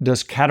where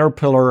does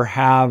Caterpillar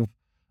have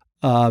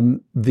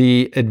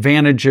the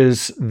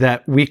advantages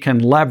that we can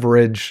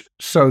leverage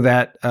so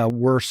that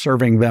we're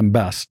serving them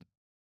best?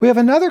 We have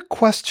another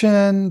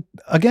question,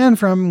 again,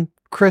 from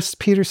Chris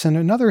Peterson,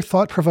 another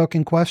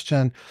thought-provoking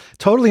question,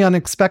 totally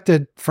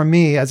unexpected from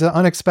me, as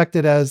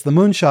unexpected as the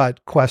moonshot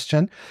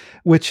question,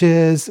 which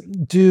is,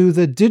 do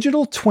the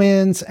digital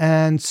twins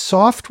and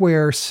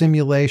software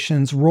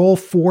simulations roll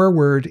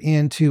forward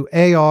into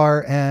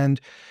AR and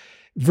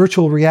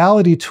virtual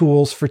reality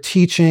tools for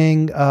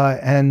teaching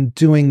and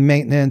doing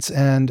maintenance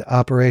and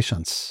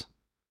operations?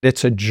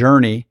 It's a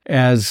journey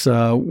as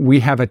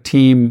we have a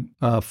team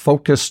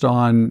focused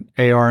on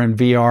AR and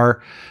VR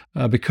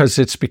because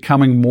it's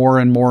becoming more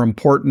and more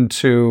important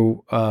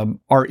to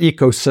our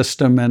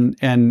ecosystem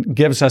and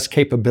gives us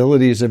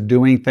capabilities of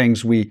doing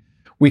things we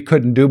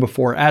couldn't do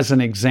before. As an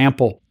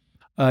example,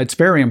 it's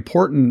very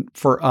important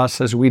for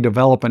us as we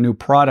develop a new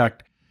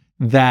product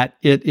that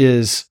it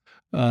is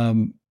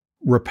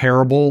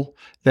repairable,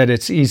 that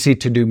it's easy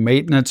to do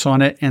maintenance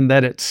on it, and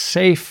that it's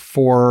safe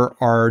for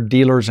our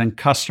dealers and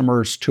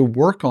customers to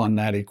work on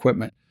that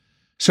equipment.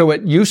 So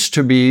it used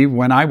to be,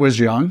 when I was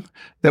young,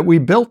 that we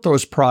built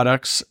those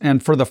products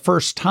and for the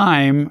first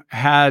time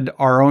had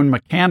our own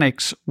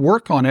mechanics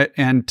work on it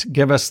and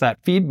give us that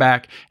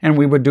feedback, and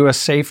we would do a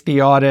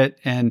safety audit.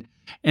 And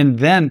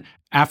then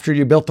after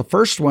you built the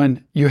first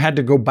one, you had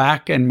to go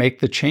back and make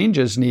the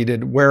changes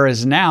needed.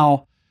 Whereas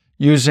now,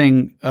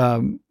 using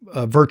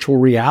a virtual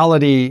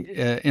reality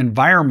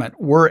environment,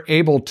 we're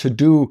able to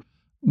do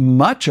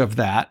most of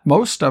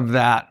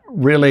that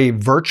really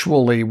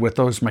virtually with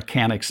those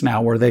mechanics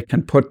now, where they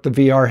can put the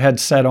VR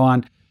headset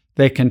on,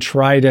 they can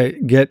try to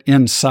get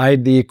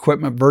inside the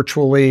equipment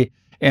virtually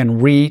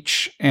and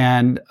reach,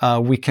 and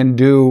we can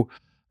do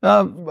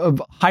A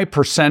high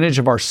percentage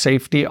of our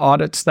safety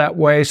audits that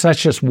way. So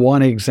that's just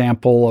one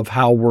example of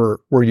how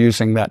we're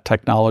using that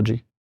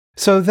technology.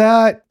 So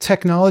that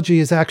technology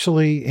is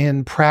actually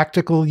in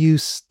practical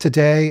use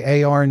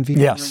today, AR and VR?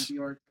 Yes.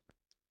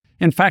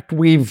 In fact,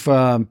 we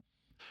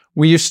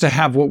used to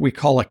have what we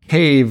call a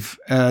cave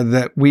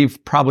that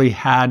we've probably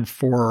had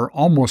for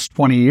almost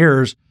 20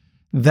 years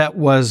that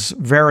was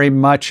very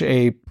much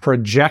a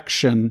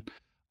projection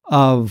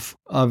of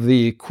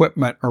the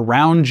equipment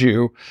around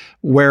you,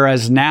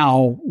 whereas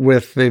now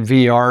with the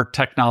VR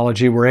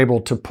technology, we're able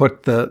to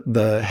put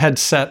the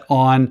headset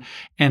on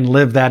and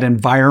live that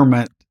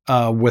environment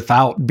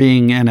without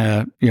being in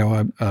a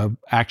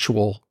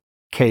actual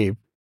cave.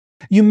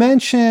 You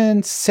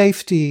mentioned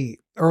safety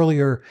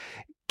earlier.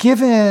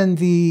 Given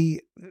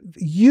the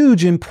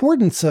huge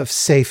importance of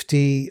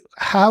safety,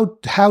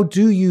 how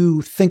do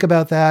you think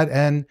about that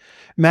and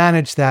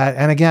manage that?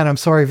 And again, I'm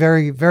sorry,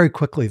 very, very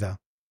quickly though.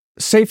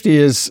 Safety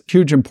is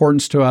huge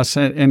importance to us,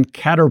 and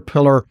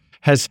Caterpillar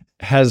has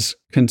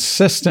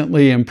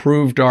consistently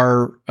improved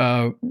our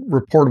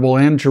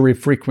reportable injury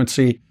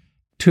frequency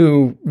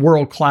to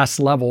world-class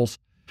levels.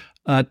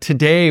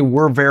 Today,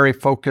 we're very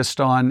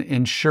focused on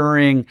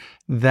ensuring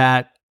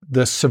that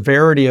the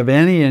severity of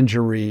any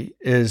injury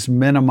is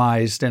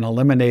minimized and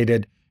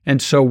eliminated. And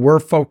so we're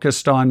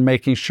focused on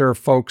making sure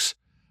folks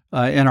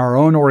in our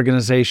own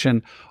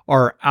organization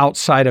are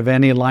outside of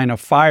any line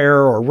of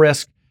fire or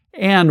risk.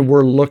 And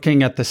we're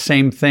looking at the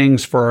same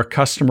things for our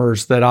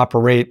customers that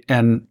operate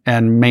and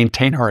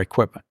maintain our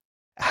equipment.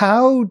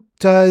 How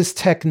does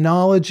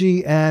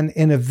technology and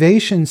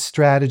innovation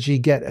strategy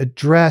get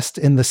addressed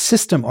in the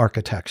system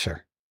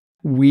architecture?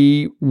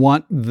 We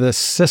want the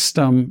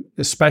system,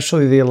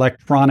 especially the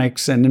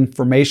electronics and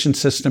information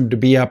system, to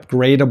be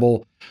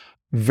upgradable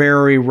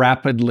very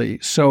rapidly.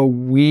 So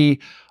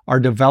we are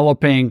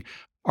developing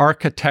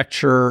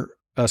architecture,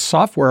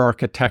 software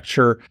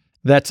architecture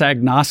that's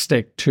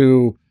agnostic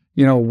to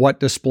what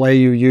display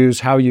you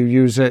use, how you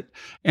use it,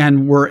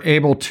 and we're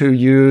able to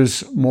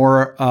use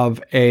more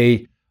of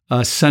a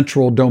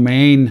central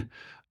domain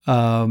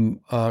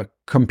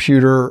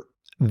computer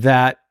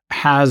that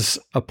has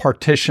a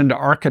partitioned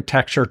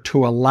architecture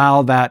to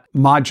allow that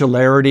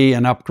modularity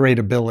and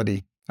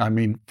upgradability. I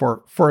mean,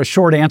 for a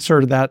short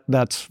answer,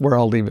 that's where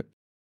I'll leave it.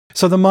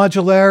 So the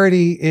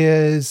modularity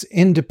is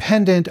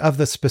independent of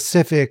the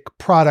specific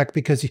product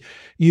because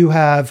you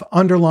have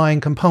underlying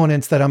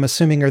components that I'm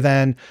assuming are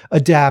then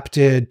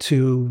adapted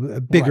to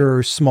bigger,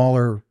 right,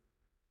 smaller.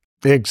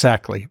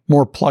 Exactly.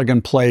 More plug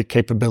and play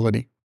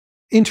capability.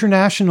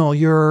 International,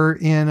 you're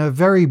in a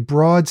very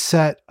broad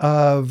set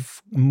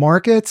of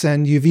markets,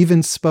 and you've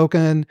even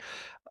spoken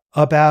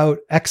about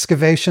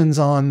excavations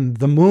on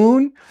the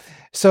moon.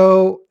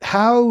 So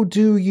how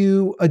do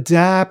you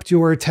adapt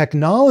your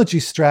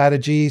technology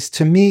strategies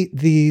to meet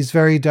these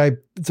very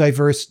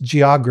diverse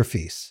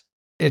geographies?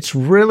 It's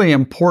really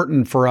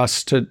important for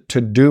us to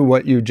do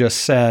what you just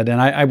said.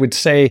 And I would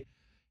say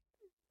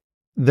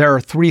there are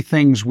three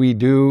things we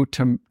do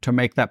to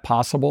make that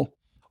possible.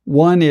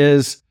 One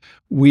is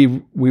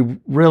we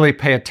really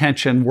pay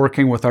attention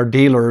working with our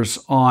dealers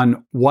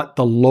on what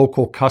the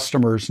local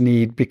customers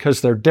need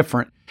because they're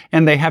different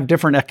and they have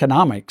different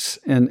economics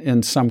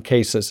in some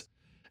cases.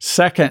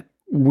 Second,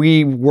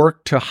 we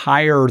work to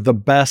hire the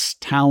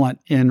best talent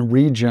in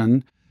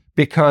region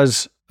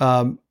because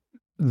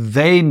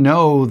they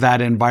know that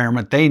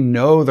environment. They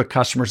know the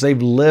customers. They've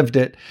lived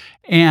it.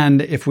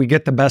 And if we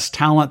get the best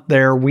talent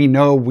there, we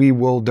know we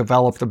will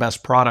develop the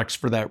best products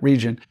for that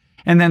region.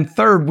 And then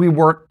third, we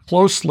work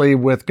closely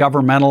with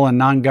governmental and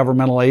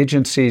non-governmental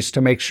agencies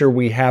to make sure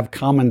we have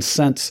common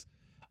sense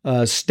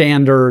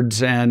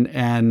standards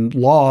and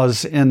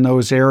laws in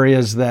those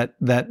areas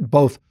that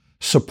both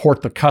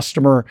support the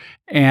customer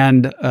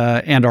and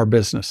our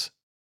business.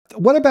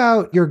 What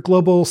about your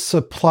global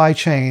supply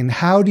chain?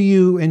 How do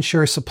you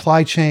ensure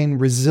supply chain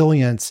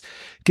resilience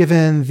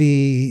given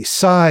the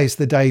size,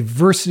 the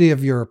diversity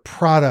of your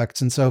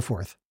products and so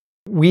forth?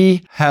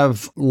 We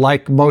have,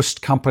 like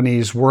most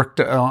companies, worked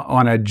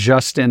on a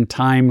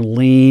just-in-time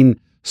lean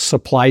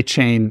supply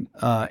chain,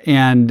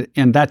 and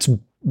that's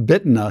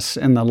bitten us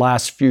in the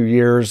last few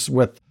years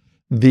with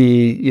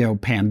the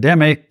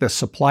pandemic, the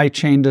supply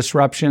chain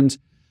disruptions.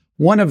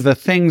 One of the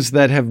things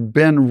that have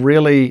been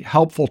really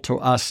helpful to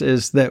us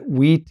is that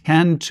we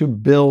tend to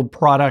build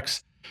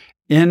products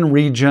in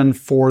region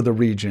for the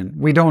region.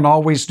 We don't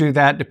always do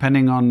that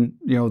depending on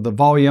the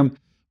volume,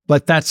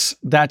 but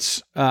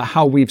that's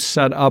how we've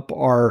set up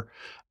our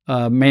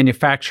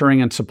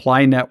manufacturing and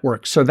supply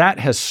network. So that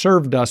has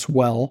served us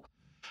well.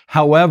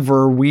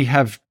 However, we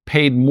have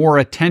paid more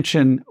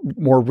attention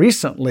more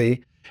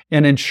recently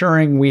in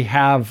ensuring we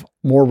have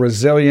more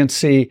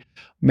resiliency,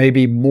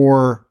 maybe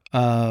more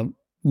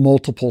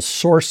multiple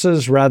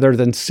sources rather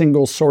than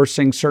single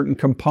sourcing certain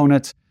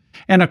components.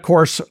 And of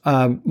course,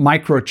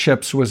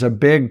 microchips was a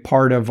big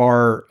part of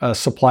our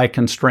supply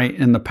constraint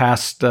in the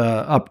past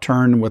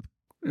upturn with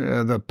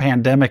the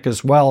pandemic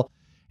as well.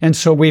 And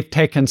so we've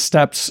taken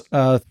steps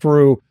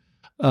through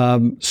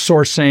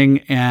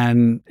sourcing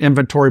and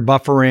inventory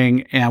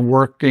buffering and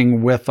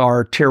working with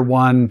our tier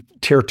 1,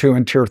 tier 2,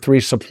 and tier 3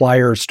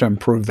 suppliers to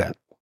improve that.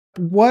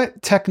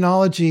 What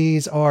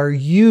technologies are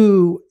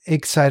you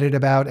excited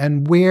about,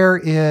 and where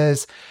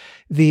is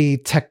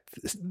the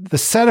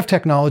set of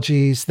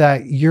technologies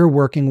that you're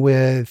working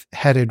with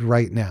headed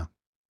right now?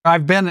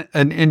 I've been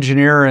an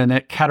engineer and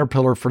at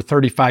Caterpillar for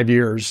 35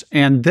 years,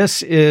 and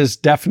this is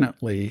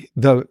definitely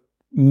the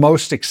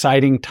most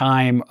exciting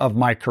time of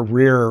my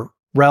career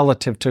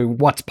relative to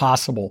what's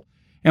possible.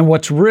 And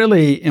what's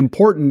really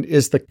important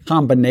is the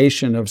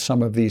combination of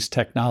some of these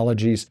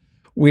technologies.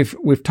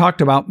 We've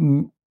talked about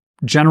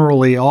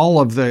generally all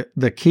of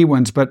the key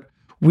ones, but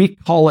we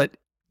call it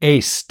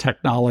ACE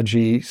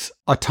technologies: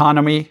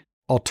 autonomy,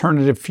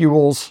 alternative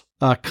fuels,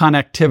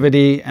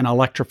 connectivity, and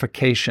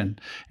electrification.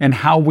 And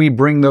how we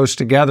bring those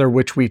together,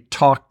 which we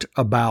talked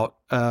about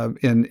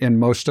in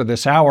most of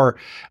this hour,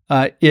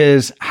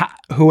 is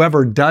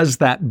whoever does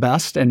that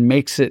best and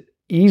makes it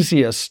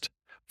easiest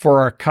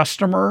for our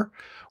customer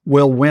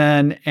will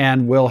win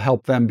and will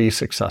help them be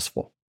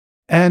successful.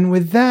 And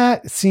with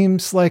that,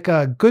 seems like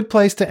a good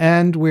place to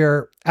end.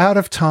 We're out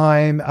of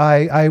time.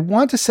 I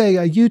want to say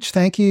a huge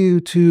thank you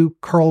to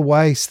Carl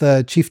Weiss,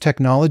 the Chief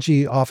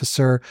Technology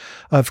Officer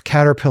of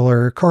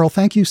Caterpillar. Carl,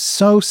 thank you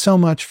so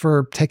much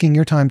for taking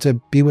your time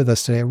to be with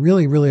us today. I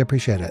really, really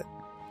appreciate it.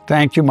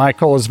 Thank you,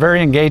 Michael. It was a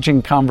very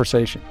engaging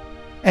conversation.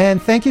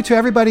 And thank you to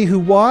everybody who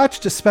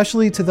watched,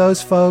 especially to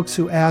those folks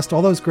who asked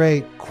all those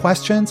great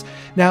questions.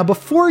 Now,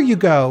 before you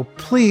go,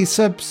 please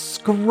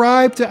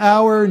subscribe to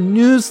our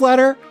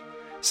newsletter.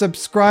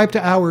 Subscribe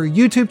to our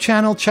YouTube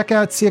channel. Check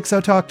out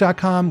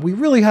cxotalk.com. We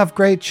really have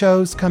great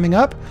shows coming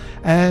up,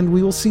 and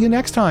we will see you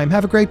next time.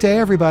 Have a great day,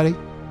 everybody.